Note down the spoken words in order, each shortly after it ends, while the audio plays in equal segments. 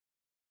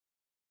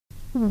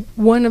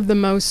One of the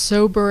most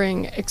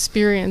sobering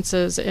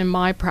experiences in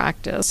my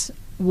practice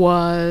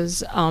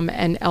was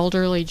an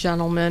elderly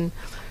gentleman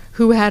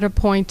who had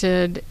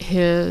appointed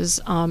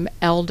his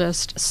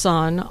eldest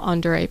son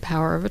under a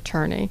power of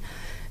attorney.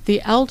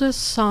 The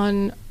eldest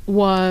son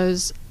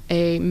was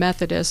a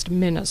Methodist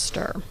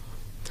minister.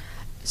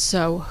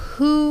 So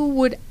who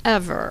would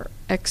ever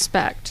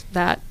expect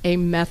that a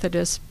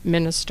Methodist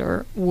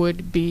minister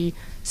would be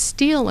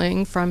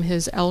stealing from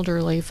his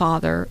elderly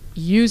father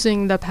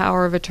using the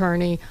power of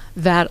attorney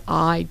that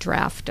I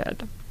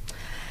drafted?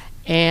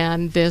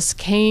 And this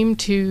came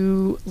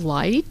to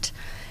light.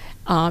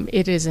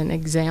 It is an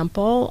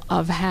example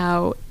of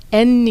how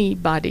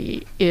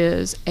anybody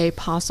is a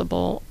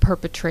possible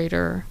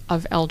perpetrator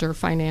of elder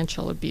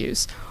financial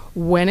abuse.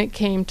 When it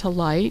came to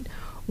light,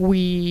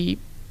 we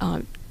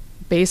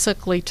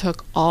basically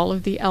took all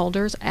of the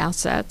elders'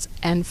 assets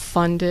and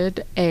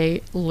funded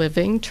a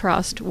living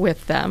trust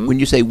with them. When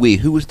you say we,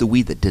 who was the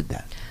we that did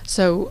that?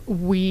 So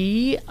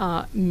we,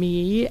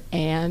 me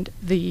and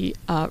the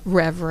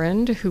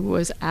reverend, who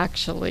was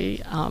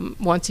actually,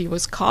 once he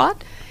was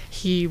caught,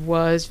 he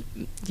was,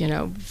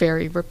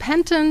 very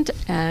repentant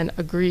and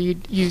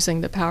agreed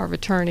using the power of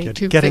attorney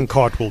to... Getting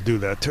caught will do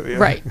that to you.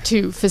 Right,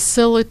 to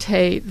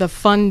facilitate the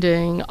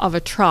funding of a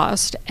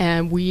trust,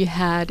 and we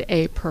had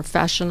a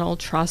professional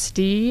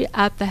trustee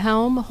at the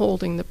helm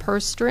holding the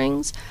purse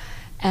strings,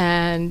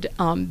 and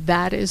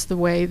that is the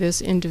way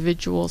this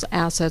individual's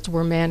assets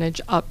were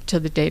managed up to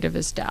the date of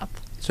his death.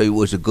 So it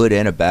was a good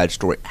and a bad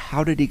story.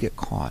 How did he get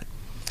caught?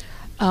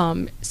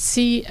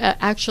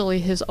 Actually,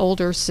 his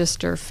older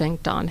sister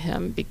finked on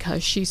him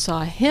because she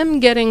saw him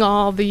getting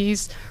all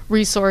these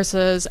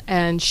resources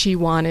and she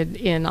wanted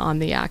in on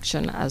the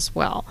action as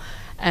well.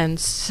 And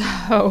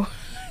so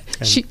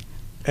was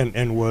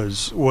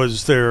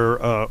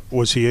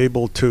he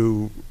able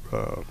to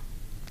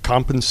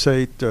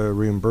compensate,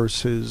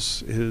 reimburse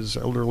his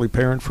elderly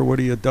parent for what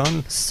he had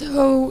done?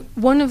 So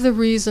one of the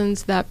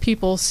reasons that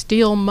people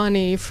steal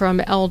money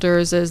from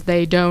elders is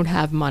they don't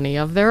have money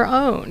of their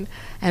own.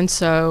 And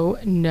so,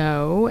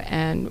 no,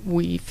 and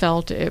we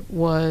felt it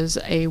was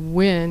a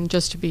win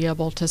just to be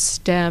able to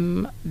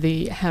stem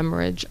the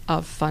hemorrhage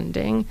of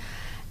funding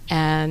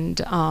and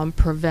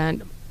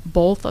prevent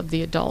both of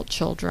the adult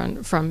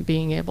children from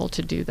being able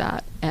to do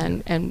that.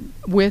 And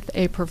with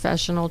a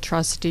professional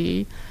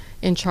trustee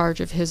in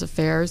charge of his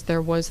affairs,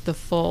 there was the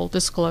full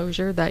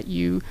disclosure that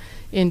you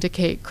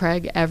indicate,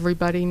 Craig.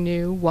 Everybody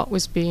knew what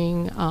was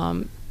being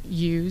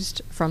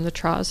used from the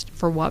trust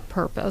for what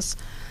purpose.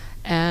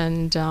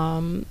 And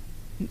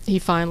he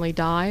finally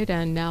died,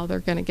 and now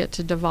they're going to get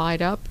to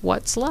divide up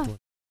what's left.